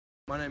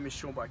My name is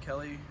Sean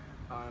Bahr-Kelly.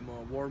 I'm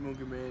a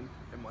Warramunga man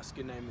and my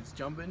skin name is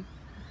Jumbin.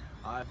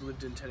 I've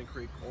lived in Tennant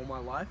Creek all my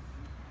life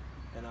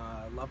and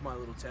I love my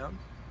little town.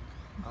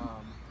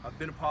 I've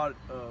been a part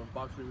of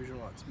Barkly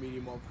Regional Arts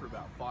Media Mob for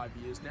about 5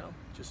 years now,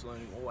 just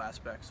learning all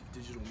aspects of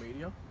digital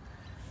media,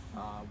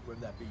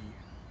 whether that be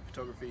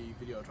photography,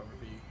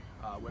 videography,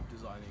 web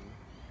designing.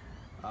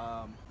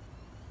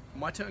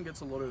 My town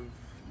gets a lot of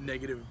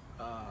negative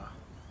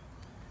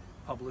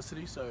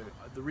publicity, so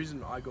the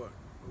reason I got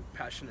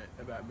passionate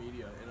about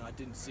media and I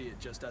didn't see it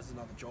just as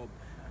another job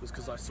was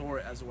because I saw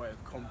it as a way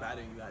of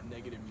combating that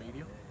negative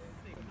media.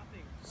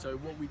 So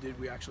what we did,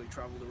 we actually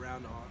travelled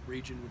around our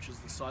region, which is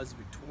the size of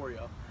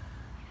Victoria,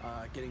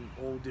 getting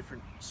all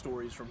different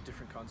stories from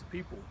different kinds of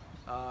people.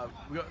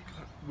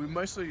 We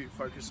mostly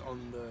focus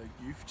on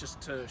the youth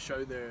just to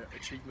show their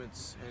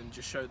achievements and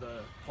just show the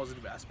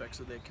positive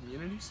aspects of their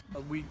communities.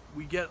 We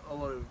get a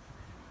lot of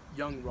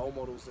young role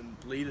models and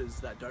leaders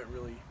that don't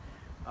really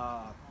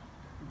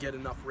get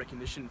enough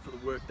recognition for the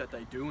work that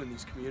they do in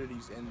these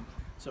communities, and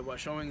so by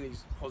showing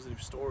these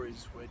positive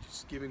stories we're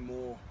just giving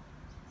more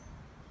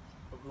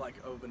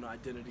of an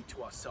identity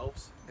to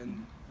ourselves.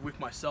 And with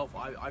myself,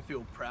 I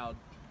feel proud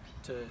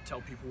to tell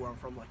people where I'm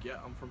from, like, yeah,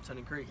 I'm from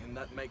Tennant Creek, and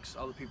that makes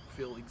other people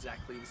feel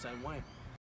exactly the same way.